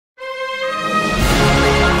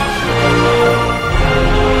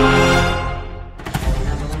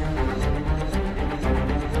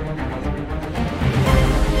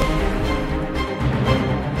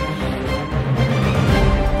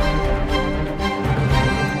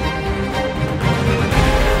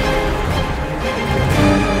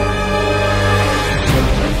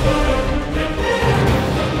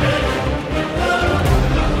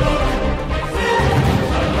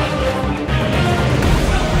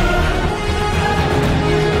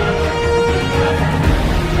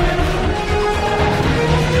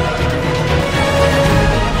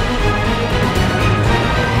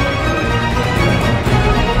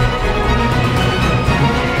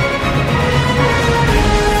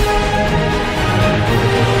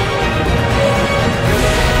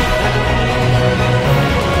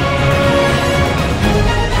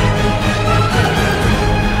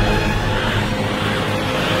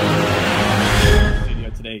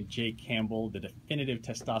today Jay Campbell, the definitive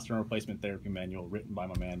testosterone replacement therapy manual written by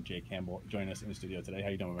my man Jay Campbell, joining us in the studio today. How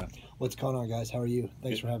you doing, man? What's going on, guys? How are you?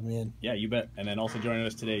 Thanks for having me in. Yeah, you bet. And then also joining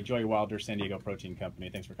us today, Joey Wilder, San Diego Protein Company.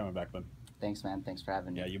 Thanks for coming back, bud. Thanks, man. Thanks for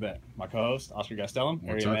having me. Yeah, you bet. My co-host, Oscar Gastelum,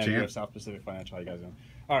 What's area up, manager champ? of South Pacific Financial. How you guys doing?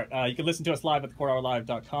 All right, you can listen to us live at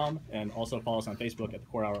thecorehourlive.com and also follow us on Facebook at The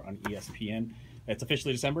Core Hour on ESPN. It's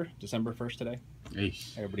officially December 1st today.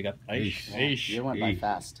 Eesh. Everybody got Eesh. Eesh. You went by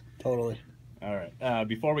fast. Totally. All right.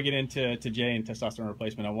 Before we get into Jay and testosterone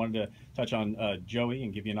replacement, I wanted to touch on Joey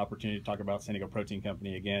and give you an opportunity to talk about San Diego Protein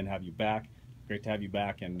Company again. Have you back? Great to have you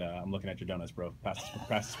back. And I'm looking at your donuts, bro. Pass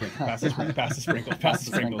the sprinkles.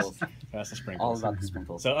 All about the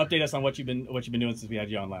sprinkles. So update us on what you've been doing since we had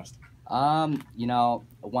you on last. You know,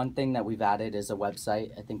 one thing that we've added is a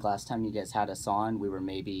website. I think last time you guys had us on, we were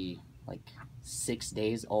maybe like 6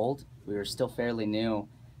 days old. We were still fairly new.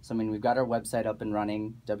 So, I mean, we've got our website up and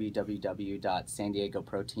running,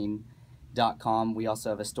 www.sandiegoprotein.com. We also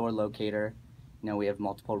have a store locator. You know, we have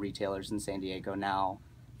multiple retailers in San Diego now,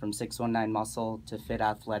 from 619 Muscle to Fit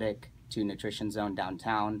Athletic to Nutrition Zone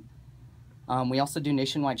downtown. We also do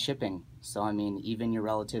nationwide shipping. So, I mean, even your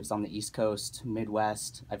relatives on the East Coast,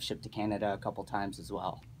 Midwest, I've shipped to Canada a couple times as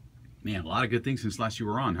well. Man, a lot of good things since last you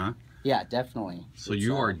were on, huh? Yeah, definitely. So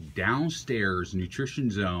you are downstairs, Nutrition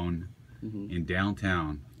Zone, in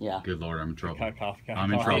downtown. Yeah. Good Lord, I'm in trouble.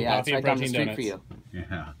 I'm in trouble. Yeah, it's right down the street donuts. for you.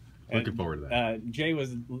 Yeah. Looking forward to that. Jay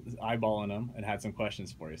was eyeballing them and had some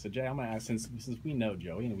questions for you. So Jay, I'm gonna ask, since we know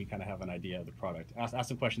Joey and we kind of have an idea of the product, ask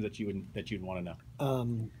some questions that you'd want to know.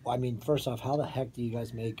 I mean, first off, how the heck do you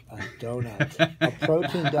guys make a donut, a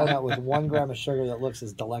protein donut with 1 gram of sugar that looks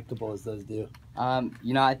as delectable as those do?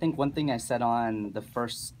 You know, I think one thing I said on the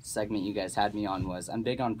first segment you guys had me on was I'm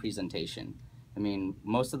big on presentation. I mean,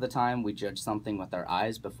 most of the time we judge something with our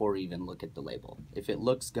eyes before we even look at the label. If it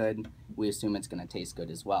looks good, we assume it's going to taste good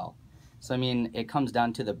as well. So, I mean, it comes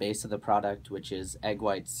down to the base of the product, which is egg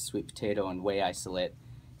whites, sweet potato, and whey isolate.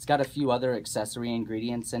 It's got a few other accessory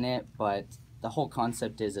ingredients in it, but the whole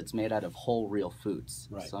concept is it's made out of whole real foods.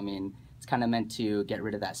 Right. So, I mean, it's kind of meant to get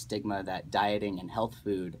rid of that stigma that dieting and health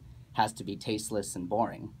food has to be tasteless and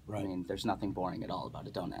boring. Right. I mean, there's nothing boring at all about a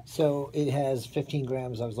donut. So it has 15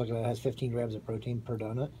 grams. I was looking at it. It has 15 grams of protein per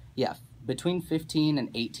donut. Yeah, between 15 and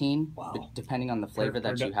 18, Wow. Depending on the flavor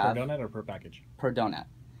that you Per have. donut or per package? Per donut.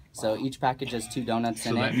 So each package has 2 donuts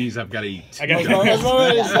So in that it. means I've got to eat. I got That's what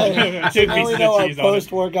I was saying. Two I pieces only of know our cheese on it.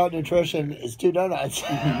 post-workout nutrition is 2 donuts.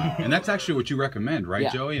 And that's actually what you recommend, right,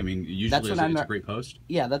 Yeah. Joey? I mean, That's usually what it's I'm a great post.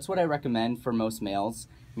 Yeah, that's what I recommend for most males.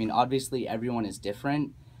 I mean, obviously everyone is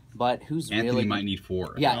different, but who's Anthony really... might need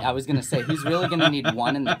 4. Yeah, I was going to say, who's really going to need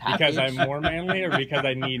 1 in the package? Because I'm more manly, or because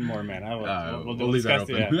I need more man? We'll leave that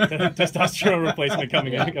discuss it. Testosterone replacement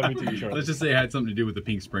coming to you shortly. Let's just say it had something to do with the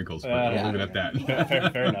pink sprinkles. But we'll leave it at that.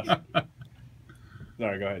 Fair enough.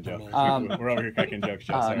 Sorry, go ahead, Joe. We're over here cracking jokes,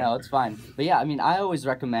 Joe. Oh, Sorry. no, it's fine. But yeah, I mean, I always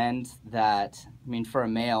recommend that, I mean, for a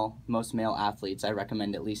male, most male athletes, I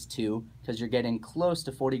recommend at least 2, because you're getting close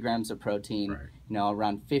to 40 grams of protein, Right. you know,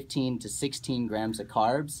 around 15 to 16 grams of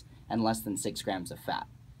carbs, and less than 6 grams of fat.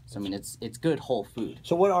 So, I mean, it's good whole food.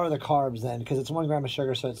 So what are the carbs then? Because it's 1 gram of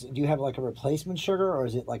sugar. So it's, do you have like a replacement sugar, or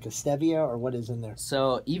is it like a stevia, or what is in there?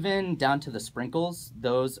 So even down to the sprinkles,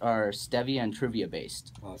 those are stevia and truvia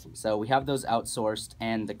based. Awesome. So we have those outsourced,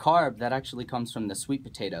 and the carb, that actually comes from the sweet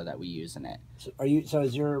potato that we use in it. So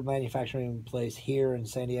is your manufacturing place here in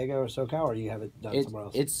San Diego or SoCal, or you have it done somewhere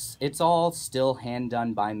else? It's all still hand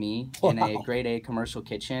done by me in a Wow. grade A commercial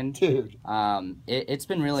kitchen. Dude, It's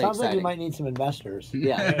been really sounds like exciting. you might need some investors.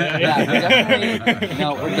 Yeah, yeah, we're definitely. You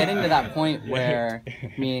know, we're getting to that point where,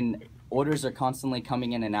 I mean, orders are constantly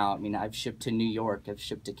coming in and out. I mean, I've shipped to New York, I've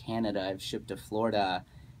shipped to Canada, I've shipped to Florida.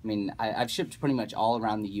 I mean, I've shipped pretty much all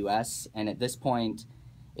around the U.S. And at this point,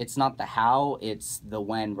 it's not the how, it's the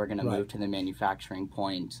when we're going to move to the manufacturing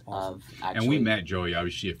point of actually. And we met Joey,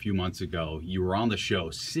 obviously, a few months ago. You were on the show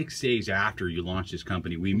 6 days after you launched this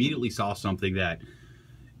company. We immediately saw something that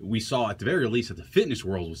we saw, at the very least, that the fitness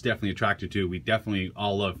world was definitely attracted to. We definitely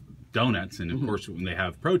all love donuts, and of course, when they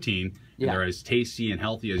have protein, and they're as tasty and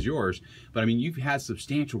healthy as yours. But I mean, you've had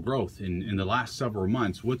substantial growth in the last several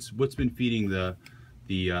months. What's been feeding the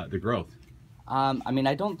growth? I mean,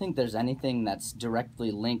 I don't think there's anything that's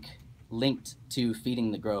directly linked to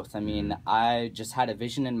feeding the growth. I mean, I just had a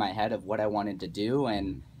vision in my head of what I wanted to do,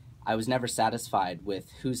 and I was never satisfied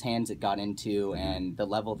with whose hands it got into and the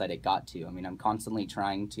level that it got to. I mean, I'm constantly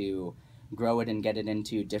trying to grow it and get it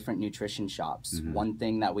into different nutrition shops. One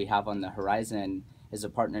thing that we have on the horizon is a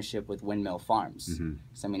partnership with Windmill Farms.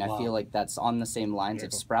 So, I mean, I feel like that's on the same lines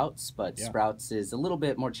of Sprouts, but Sprouts is a little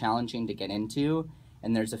bit more challenging to get into.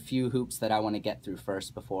 and there's a few hoops that I want to get through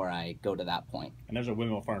first before I go to that point. And there's a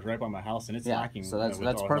Windmill Farms right by my house, and it's lacking. So that's with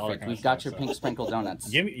all perfect. that We've kind got of your stuff, pink sprinkle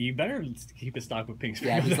donuts. You better keep a stock with pink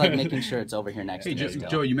Yeah, sprinkles. he's like making sure it's over here next Hey, to me. still.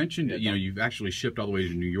 Joe, you mentioned you've actually shipped all the way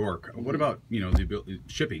to New York. What about the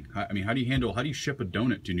shipping? I mean, how do you ship a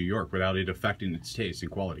donut to New York without it affecting its taste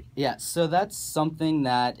and quality? Yeah, so that's something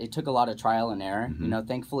that it took a lot of trial and error.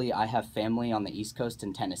 Thankfully I have family on the East Coast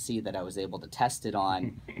in Tennessee that I was able to test it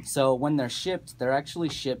on. So when they're shipped, they're actually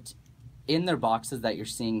shipped in their boxes that you're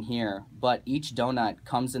seeing here, but each donut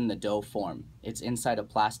comes in the dough form. It's inside a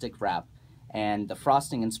plastic wrap, and the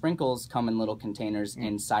frosting and sprinkles come in little containers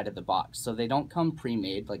inside of the box. So they don't come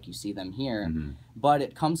pre-made like you see them here, but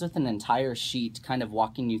it comes with an entire sheet kind of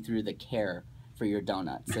walking you through the care for your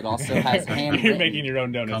donuts. It also has handwritten. You're making your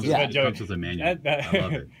own donuts. It comes with a manual. I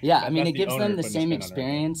love it. Yeah, I mean, it gives owner them the putting same spin on it.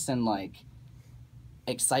 experience and like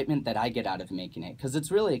excitement that I get out of making it, because it's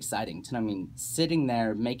really exciting to, sitting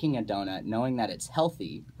there making a donut, knowing that it's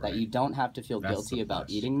healthy, that you don't have to feel That's guilty the about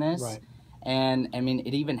plus. eating this. Right. And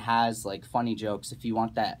it even has like funny jokes. If you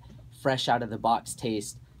want that fresh out of the box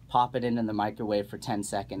taste, pop it into the microwave for 10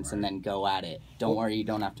 seconds and then go at it. Don't worry, you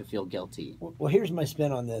don't have to feel guilty. Well, here's my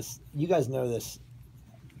spin on this. You guys know this.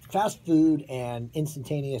 Fast food and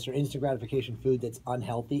instantaneous or instant gratification food that's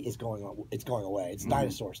unhealthy is going away. It's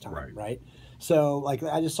dinosaurs time, right? So, like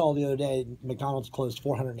I just saw the other day, McDonald's closed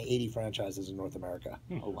 480 franchises in North America,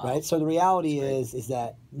 Oh, wow. right? So the reality is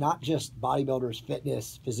that not just bodybuilders,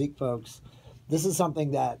 fitness, physique folks. This is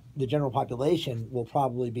something that the general population will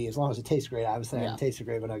probably be, as long as it tastes great. I was saying it tasted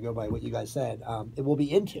great, but I go by what you guys said. It will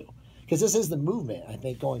be into. Because this is the movement, I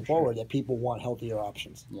think, going forward, that people want healthier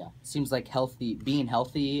options. Yeah, seems like being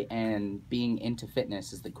healthy and being into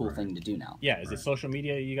fitness is the cool thing to do now. Yeah, is it social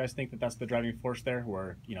media? You guys think that that's the driving force there,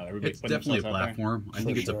 where everybody's It's putting definitely a themselves out there? platform. I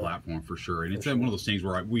think it's a platform for sure, and it's one of those things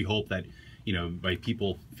where we hope that by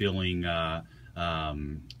people feeling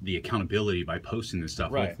the accountability by posting this stuff,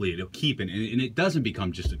 hopefully it'll keep and it doesn't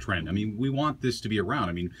become just a trend. I mean, we want this to be around.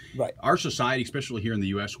 I mean, our society, especially here in the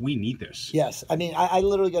U.S., we need this. Yes, I mean, I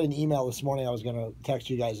literally got an email this morning. I was going to text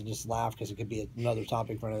you guys and just laugh because it could be another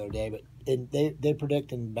topic for another day. But they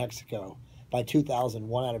predict in Mexico by 2000,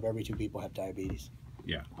 1 out of every 2 people have diabetes.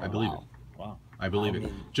 Yeah, I believe it. Wow, I believe it.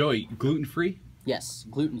 Joey, gluten free? Yes,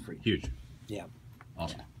 gluten-free. Huge. Yeah.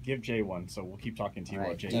 Awesome. Yeah. give Jay one, so we'll keep talking to you All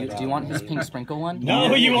about right. Jay. Do you want his pink sprinkle one?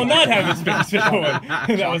 No, you will not have his pink sprinkle one.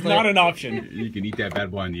 That was not an option. You can eat that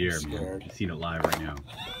bad boy in the air, man. Scared. You've seen it live right now.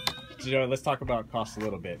 So let's talk about costs a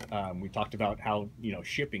little bit. We talked about how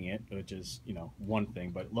shipping it, which is one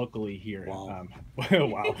thing, but locally here, Wow.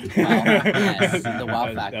 wow, Yes, the wow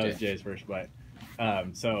that factor. was Jay's first bite.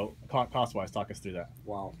 So cost wise, talk us through that.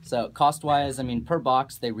 Wow. So cost wise, per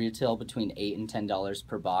box they retail between $8 and $10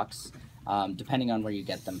 per box, depending on where you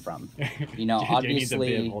get them from. Jay needs a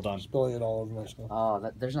Obviously. bib. Hold on. Spilling it all over my stuff.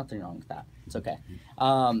 Oh, there's nothing wrong with that. It's okay.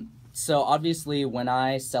 So obviously, when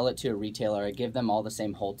I sell it to a retailer, I give them all the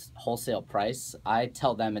same wholesale price. I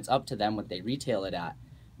tell them it's up to them what they retail it at.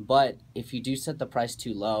 But if you do set the price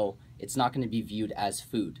too low, it's not going to be viewed as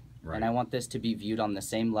food. Right. And I want this to be viewed on the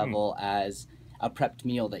same level as a prepped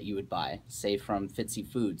meal that you would buy, say from Fitzy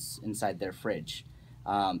Foods inside their fridge.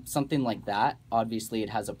 Something like that. Obviously,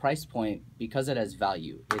 it has a price point because it has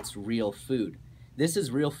value. It's real food. This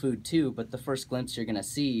is real food too, but the first glimpse you're going to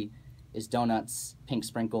see is donuts, pink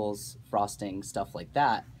sprinkles, frosting, stuff like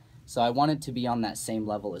that. So I want it to be on that same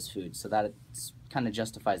level as food, so that it kind of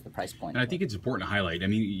justifies the price point. And I think it's important to highlight. I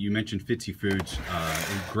mean, you mentioned Fitzy Foods, a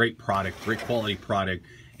great product, great quality product.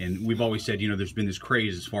 And we've always said, there's been this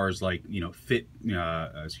craze as far as like,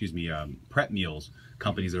 prep meals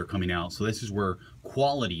companies that are coming out. So this is where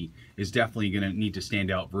quality is definitely going to need to stand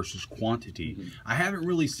out versus quantity. Mm-hmm. I haven't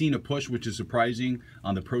really seen a push, which is surprising,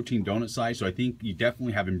 on the protein donut side. So I think you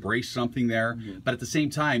definitely have embraced something there. Mm-hmm. But at the same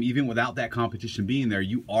time, even without that competition being there,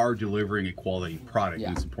 you are delivering a quality product. Yeah.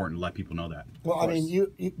 And it's important to let people know that. Well, I mean,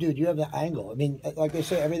 you dude, you have that angle. I mean, like they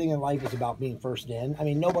say, everything in life is about being first in. I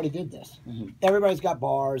mean, nobody did this. Mm-hmm. Everybody's got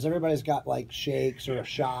bars. Everybody's got like shakes or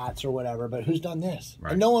shots or whatever. But who's done this?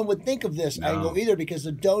 Right. And no one would think of this No. angle either because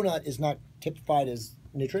the donut is not typified as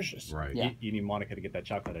nutritious. Right. Yeah. You need Monica to get that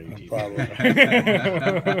chocolate out of your teeth. Probably.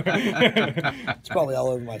 It's probably all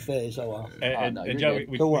over my face. Oh well. And, no, and you're Joe,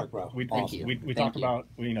 good. Good work, bro. We Thank you. we Thank talk you. about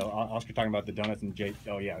Oscar talking about the donuts and Jay.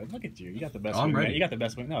 Oh yeah, look at you. You got the best. Oh, I'm wingman. ready. You got the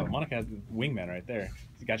best wing. No, Monica has the wingman right there.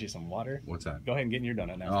 She's got you some water. What's that? Go ahead and get in your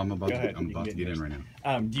donut now. Oh, I'm about Go to, ahead. I'm You can about to get in yours. right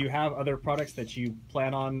now. Do you have other products that you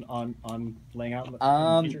plan on laying out in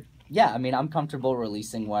the future? Yeah, I'm comfortable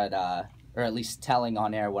releasing what, or at least telling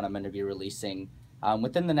on air what I'm going to be releasing.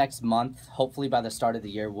 Within the next month, hopefully by the start of the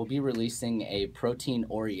year, we'll be releasing a protein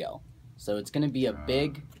Oreo. So it's going to be a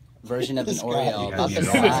big version of an This guy. Oreo. About the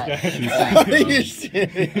size.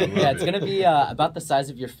 Yeah, it's going to be about the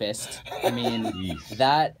size of your fist. I mean,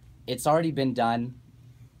 it's already been done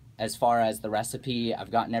as far as the recipe.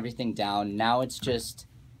 I've gotten everything down. Now it's just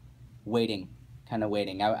waiting.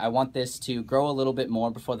 I want this to grow a little bit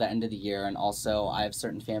more before the end of the year, and also I have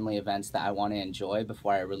certain family events that I want to enjoy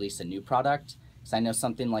before I release a new product. Because I know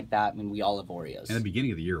something like that, I mean, we all have Oreos. And the beginning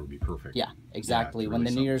of the year would be perfect. Yeah, exactly. When the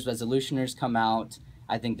New Year's resolutioners come out,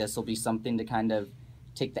 I think this will be something to kind of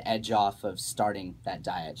take the edge off of starting that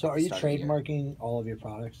diet. So are you trademarking all of your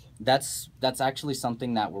products? That's actually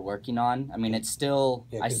something that we're working on. I mean, it's still,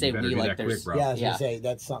 I say we like there's... Yeah, I was going to say,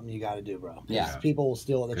 that's something you got to do, bro. Yeah. People will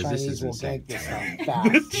still, the Chinese will gank this stuff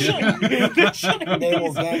fast. They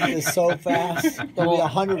will gank this so fast. There'll be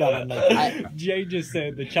 100 of them. Jay just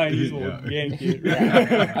said the Chinese will gank it.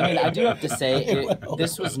 Yeah. I mean, I do have to say,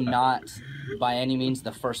 this was not by any means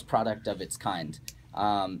the first product of its kind.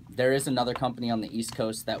 There is another company on the East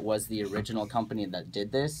Coast that was the original company that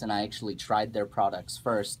did this, and I actually tried their products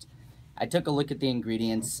first. I took a look at the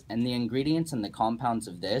ingredients, and the compounds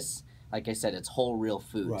of this, like I said, it's whole real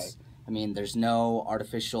foods. Right. I mean, there's no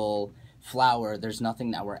artificial flour, there's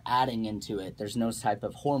nothing that we're adding into it, there's no type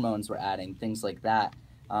of hormones we're adding, things like that.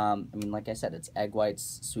 I mean, like I said, it's egg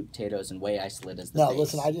whites, sweet potatoes, and whey isolate as the base.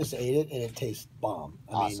 Listen, I just ate it, and it tastes bomb.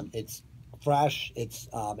 I mean, it's fresh, it's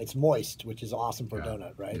moist, which is awesome for a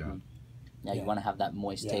donut, right? Yeah, you want to have that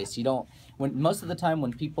moist taste. You don't, most of the time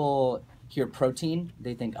when people hear protein,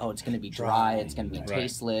 they think, oh, it's going to be dry, it's going to be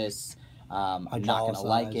tasteless, I'm not going to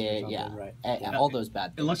like it. All those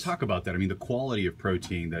bad things. And let's talk about that. I mean, the quality of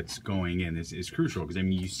protein that's going in is crucial, because I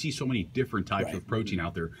mean, you see so many different types of protein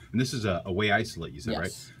out there, and this is a whey isolate, you said,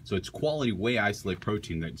 right? So it's quality whey isolate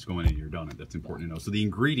protein that's going into your donut. That's important to know. So the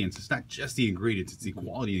ingredients, it's not just the ingredients, it's the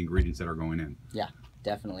quality ingredients that are going in. Yeah,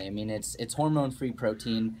 definitely. I mean, it's hormone-free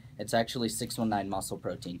protein. It's actually 619 muscle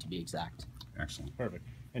protein, to be exact. Excellent. Perfect.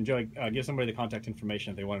 And Joey, give somebody the contact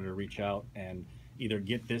information if they wanted to reach out and either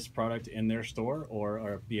get this product in their store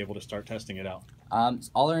or be able to start testing it out.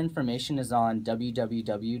 All our information is on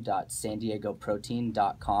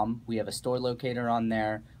www.sandiegoprotein.com. We have a store locator on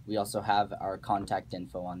there. We also have our contact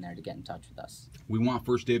info on there to get in touch with us. We want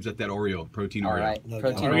first dibs at that Oreo, protein Oreo. All right.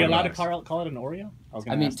 Protein Are we allowed to call it an Oreo?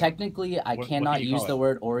 I mean, technically, I cannot use the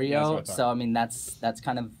word Oreo, so I mean, that's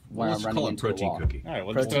kind of where I'm running into a wall. Cookie. All right,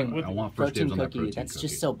 well, I want first dibs on that protein cookie. That's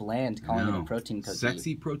just so bland, calling it a protein cookie.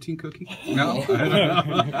 Sexy protein cookie? No.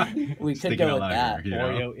 We could go with that.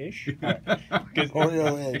 Oreo-ish?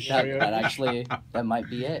 Oreo-ish. That might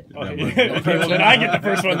be it. Okay, well, then I get the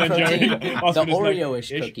first one then, Joey. The Oreo-ish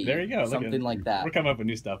cookie. There you go. Something like that. We're coming up with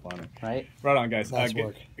new stuff on it. Right? Right on, guys. Nice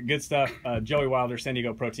work. Good stuff. Joey Wilder, San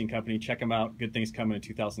Diego Protein Company. Check them out. Good things coming in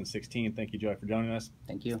 2016. Thank you, Joey, for joining us.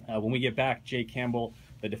 Thank you. When we get back, Jay Campbell,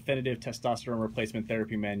 the definitive testosterone replacement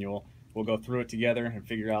therapy manual. We'll go through it together and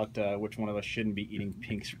figure out which one of us shouldn't be eating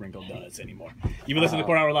pink sprinkled donuts anymore. You've been listening to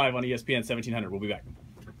Core Hour Live on ESPN 1700. We'll be back.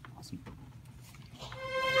 Awesome.